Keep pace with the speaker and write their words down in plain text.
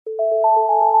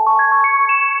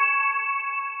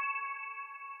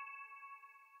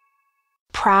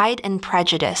Pride and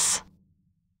Prejudice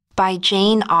by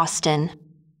Jane Austen.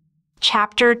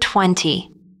 Chapter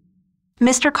 20.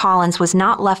 Mr. Collins was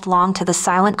not left long to the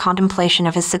silent contemplation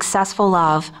of his successful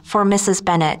love, for Mrs.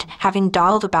 Bennet, having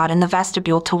dawdled about in the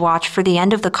vestibule to watch for the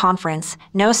end of the conference,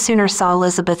 no sooner saw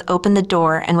Elizabeth open the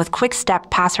door and with quick step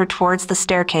pass her towards the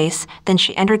staircase, than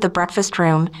she entered the breakfast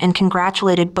room and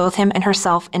congratulated both him and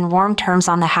herself in warm terms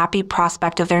on the happy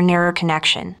prospect of their nearer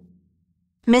connection.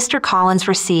 Mr. Collins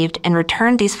received and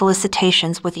returned these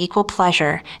felicitations with equal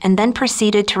pleasure, and then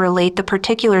proceeded to relate the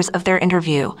particulars of their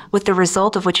interview, with the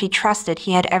result of which he trusted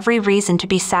he had every reason to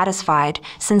be satisfied,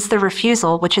 since the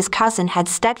refusal which his cousin had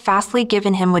steadfastly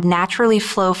given him would naturally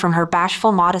flow from her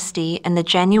bashful modesty and the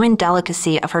genuine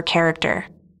delicacy of her character.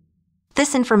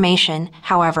 This information,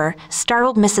 however,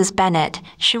 startled Mrs. Bennet.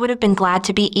 She would have been glad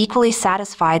to be equally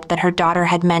satisfied that her daughter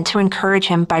had meant to encourage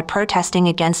him by protesting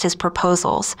against his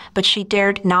proposals, but she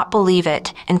dared not believe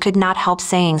it, and could not help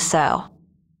saying so.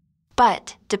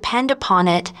 "But, depend upon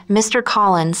it, Mr.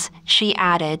 Collins," she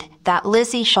added, "that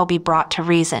Lizzie shall be brought to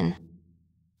reason.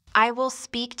 I will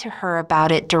speak to her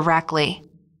about it directly.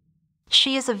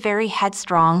 She is a very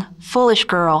headstrong, foolish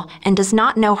girl, and does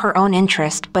not know her own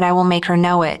interest, but I will make her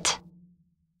know it."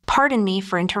 "Pardon me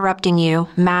for interrupting you,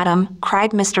 madam,"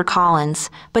 cried Mr. Collins,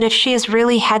 "but if she is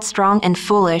really headstrong and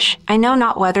foolish, I know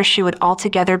not whether she would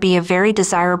altogether be a very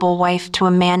desirable wife to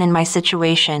a man in my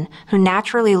situation, who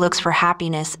naturally looks for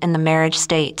happiness in the marriage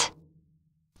state.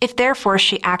 If therefore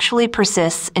she actually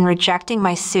persists in rejecting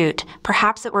my suit,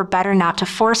 perhaps it were better not to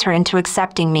force her into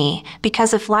accepting me,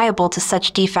 because if liable to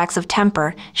such defects of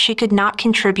temper, she could not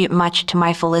contribute much to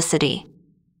my felicity."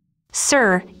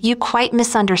 "Sir, you quite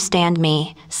misunderstand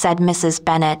me," said Mrs.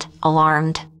 Bennet,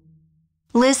 alarmed.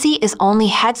 "Lizzie is only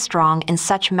headstrong in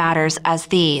such matters as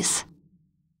these.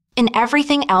 In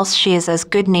everything else she is as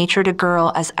good-natured a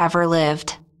girl as ever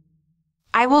lived.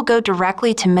 I will go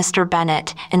directly to Mr.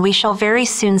 Bennet, and we shall very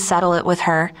soon settle it with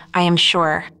her, I am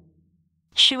sure."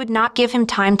 She would not give him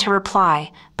time to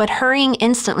reply, but hurrying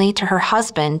instantly to her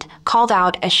husband, called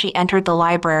out as she entered the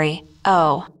library,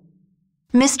 "Oh,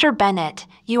 Mr. Bennet,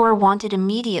 you are wanted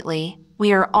immediately.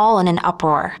 We are all in an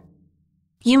uproar.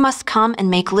 You must come and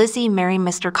make Lizzie marry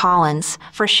Mr. Collins,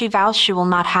 for she vows she will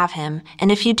not have him,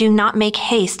 and if you do not make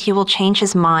haste he will change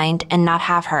his mind and not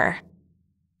have her."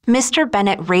 Mr.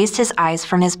 Bennet raised his eyes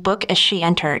from his book as she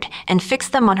entered, and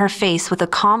fixed them on her face with a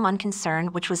calm unconcern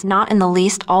which was not in the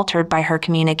least altered by her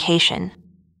communication.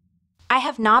 "I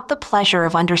have not the pleasure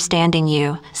of understanding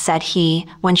you," said he,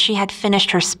 when she had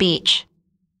finished her speech.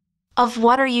 "Of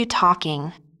what are you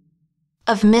talking?"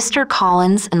 "Of Mr.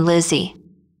 Collins and Lizzie.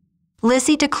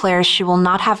 Lizzie declares she will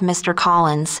not have Mr.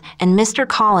 Collins, and Mr.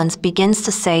 Collins begins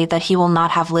to say that he will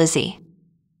not have Lizzie.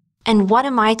 And what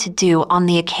am I to do on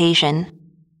the occasion?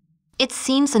 It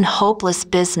seems an hopeless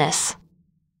business.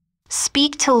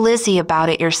 Speak to Lizzie about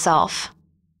it yourself.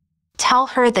 Tell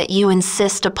her that you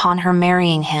insist upon her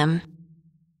marrying him.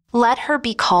 Let her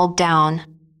be called down.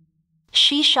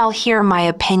 She shall hear my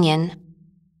opinion."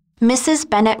 Mrs.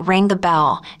 Bennet rang the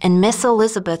bell, and Miss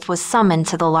Elizabeth was summoned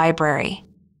to the library.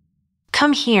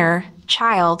 "Come here,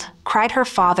 child," cried her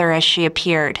father as she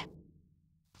appeared.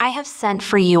 "I have sent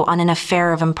for you on an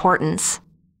affair of importance.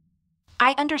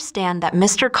 I understand that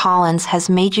Mr. Collins has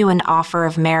made you an offer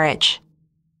of marriage.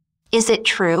 Is it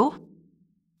true?"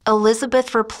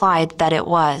 Elizabeth replied that it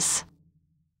was.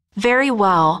 "Very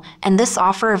well, and this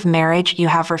offer of marriage you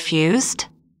have refused?"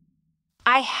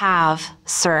 "I have,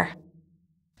 sir."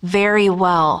 "Very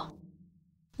well.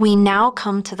 We now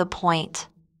come to the point.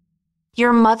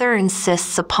 Your mother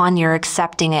insists upon your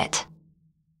accepting it.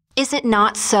 Is it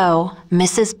not so,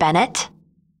 Mrs. Bennet?"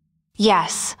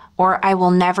 "Yes, or I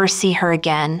will never see her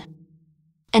again.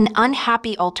 An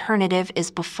unhappy alternative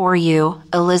is before you,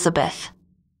 Elizabeth.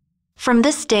 From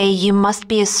this day you must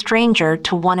be a stranger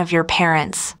to one of your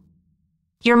parents.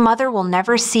 Your mother will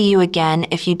never see you again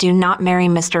if you do not marry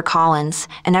Mr. Collins,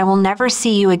 and I will never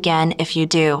see you again if you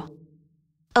do."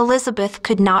 Elizabeth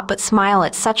could not but smile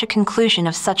at such a conclusion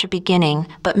of such a beginning,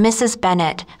 but Mrs.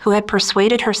 Bennet, who had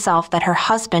persuaded herself that her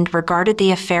husband regarded the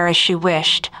affair as she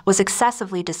wished, was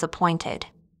excessively disappointed.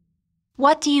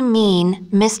 "What do you mean,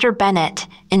 Mr. Bennet,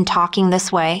 in talking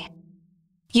this way?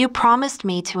 You promised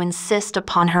me to insist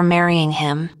upon her marrying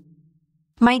him."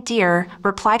 "My dear,"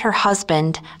 replied her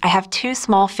husband, "I have two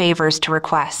small favors to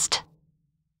request.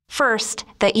 First,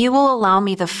 that you will allow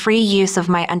me the free use of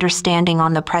my understanding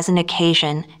on the present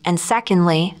occasion, and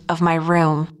secondly, of my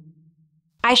room.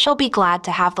 I shall be glad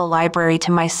to have the library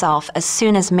to myself as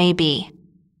soon as may be."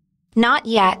 Not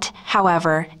yet,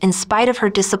 however, in spite of her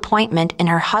disappointment in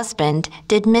her husband,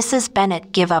 did Mrs.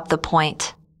 Bennet give up the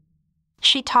point.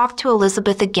 She talked to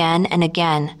Elizabeth again and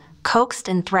again, coaxed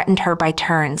and threatened her by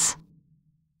turns.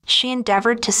 She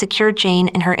endeavored to secure Jane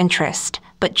in her interest,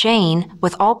 but Jane,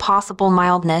 with all possible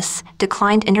mildness,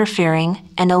 declined interfering,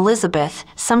 and Elizabeth,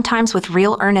 sometimes with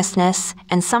real earnestness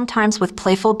and sometimes with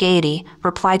playful gaiety,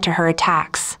 replied to her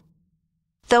attacks.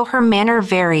 Though her manner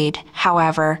varied,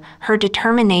 however, her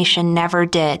determination never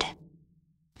did.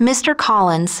 Mr.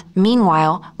 Collins,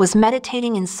 meanwhile, was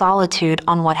meditating in solitude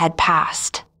on what had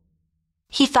passed.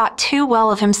 He thought too well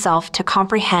of himself to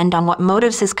comprehend on what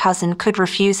motives his cousin could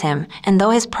refuse him, and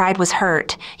though his pride was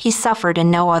hurt, he suffered in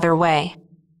no other way.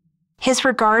 His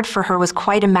regard for her was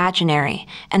quite imaginary,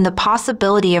 and the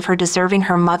possibility of her deserving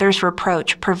her mother's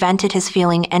reproach prevented his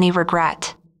feeling any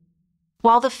regret.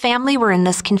 While the family were in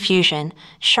this confusion,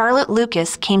 Charlotte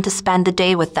Lucas came to spend the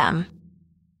day with them.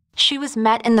 She was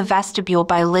met in the vestibule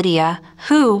by Lydia,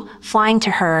 who, flying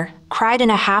to her, cried in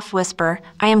a half-whisper,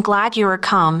 "I am glad you are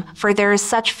come, for there is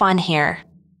such fun here.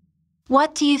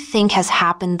 What do you think has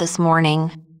happened this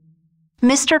morning?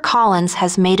 Mr. Collins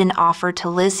has made an offer to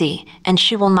Lizzie, and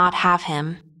she will not have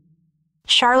him."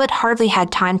 Charlotte hardly had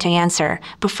time to answer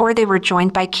before they were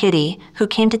joined by Kitty, who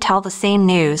came to tell the same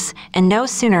news, and no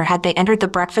sooner had they entered the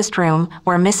breakfast room,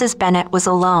 where Mrs. Bennet was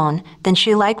alone, than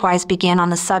she likewise began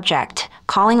on the subject,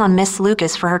 calling on Miss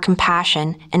Lucas for her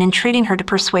compassion and entreating her to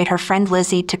persuade her friend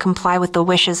Lizzie to comply with the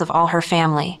wishes of all her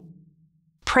family.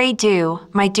 "Pray do,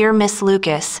 my dear Miss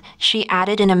Lucas," she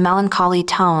added in a melancholy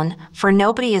tone, "for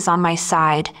nobody is on my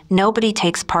side, nobody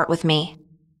takes part with me.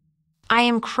 I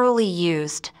am cruelly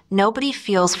used, nobody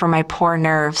feels for my poor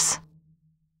nerves."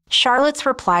 Charlotte's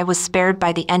reply was spared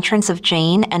by the entrance of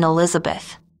Jane and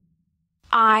Elizabeth.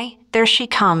 "Aye, there she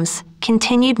comes,"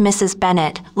 continued Mrs.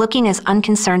 Bennet, looking as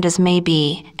unconcerned as may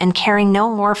be, and caring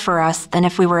no more for us than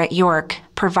if we were at York,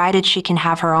 provided she can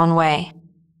have her own way.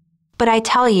 "But I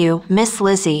tell you, Miss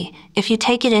Lizzie, if you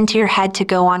take it into your head to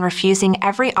go on refusing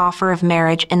every offer of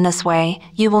marriage in this way,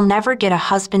 you will never get a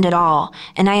husband at all,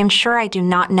 and I am sure I do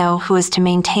not know who is to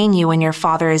maintain you when your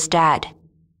father is dead.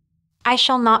 I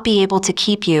shall not be able to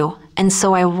keep you, and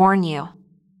so I warn you.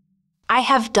 I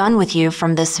have done with you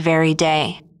from this very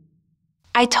day.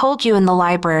 I told you in the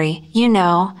library, you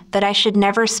know, that I should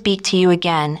never speak to you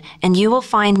again, and you will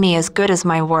find me as good as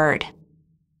my word.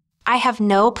 I have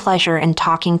no pleasure in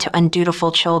talking to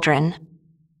undutiful children.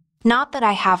 Not that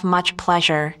I have much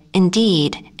pleasure,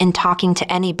 indeed, in talking to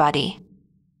anybody.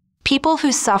 People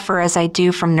who suffer as I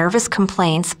do from nervous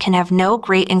complaints can have no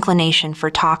great inclination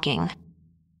for talking.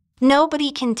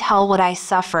 Nobody can tell what I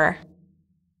suffer.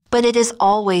 But it is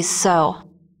always so.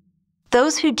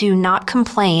 Those who do not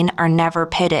complain are never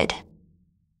pitied."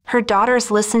 Her daughters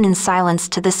listened in silence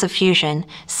to this effusion,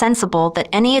 sensible that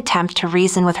any attempt to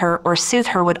reason with her or soothe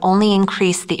her would only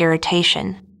increase the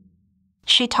irritation.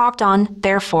 She talked on,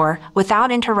 therefore,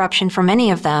 without interruption from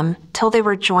any of them, till they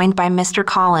were joined by Mr.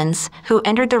 Collins, who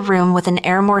entered the room with an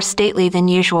air more stately than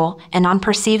usual, and on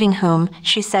perceiving whom,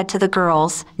 she said to the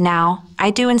girls, "Now,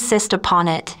 I do insist upon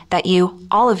it, that you,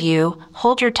 all of you,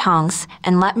 hold your tongues,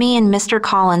 and let me and Mr.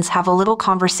 Collins have a little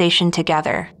conversation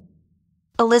together."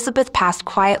 Elizabeth passed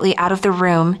quietly out of the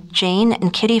room, Jane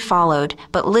and Kitty followed,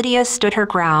 but Lydia stood her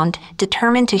ground,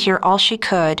 determined to hear all she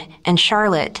could, and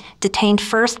Charlotte, detained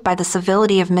first by the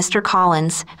civility of Mr.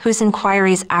 Collins, whose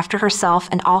inquiries after herself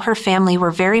and all her family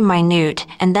were very minute,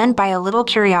 and then by a little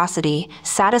curiosity,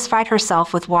 satisfied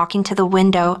herself with walking to the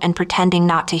window and pretending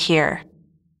not to hear.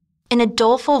 In a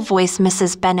doleful voice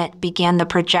Mrs. Bennet began the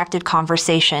projected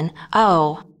conversation.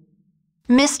 "Oh,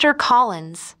 Mr.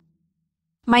 Collins."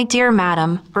 "My dear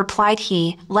madam," replied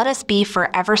he, "let us be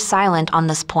forever silent on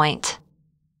this point.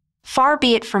 Far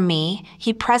be it from me,"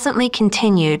 he presently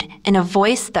continued, in a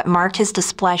voice that marked his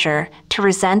displeasure, "to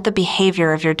resent the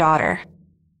behavior of your daughter.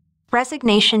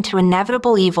 Resignation to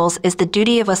inevitable evils is the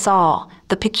duty of us all,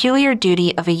 the peculiar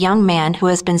duty of a young man who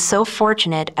has been so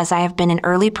fortunate as I have been in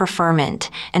early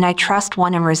preferment, and I trust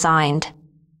one am resigned.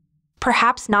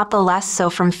 Perhaps not the less so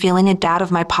from feeling a doubt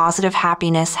of my positive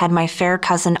happiness had my fair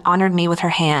cousin honored me with her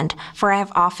hand, for I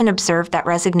have often observed that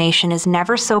resignation is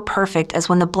never so perfect as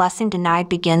when the blessing denied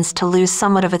begins to lose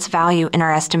somewhat of its value in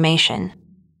our estimation.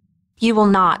 You will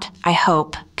not, I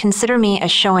hope, consider me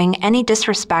as showing any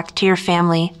disrespect to your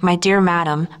family, my dear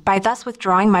madam, by thus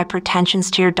withdrawing my pretensions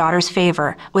to your daughter's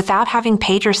favor, without having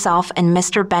paid yourself and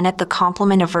Mr. Bennet the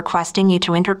compliment of requesting you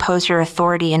to interpose your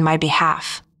authority in my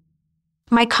behalf.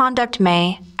 My conduct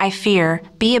may, I fear,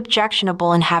 be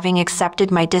objectionable in having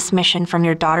accepted my dismission from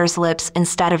your daughter's lips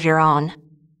instead of your own.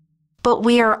 But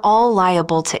we are all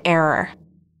liable to error.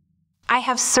 I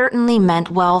have certainly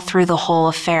meant well through the whole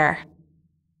affair.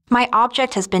 My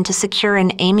object has been to secure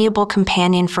an amiable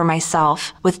companion for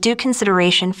myself, with due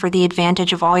consideration for the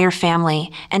advantage of all your family,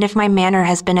 and if my manner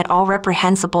has been at all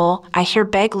reprehensible, I here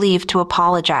beg leave to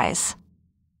apologize.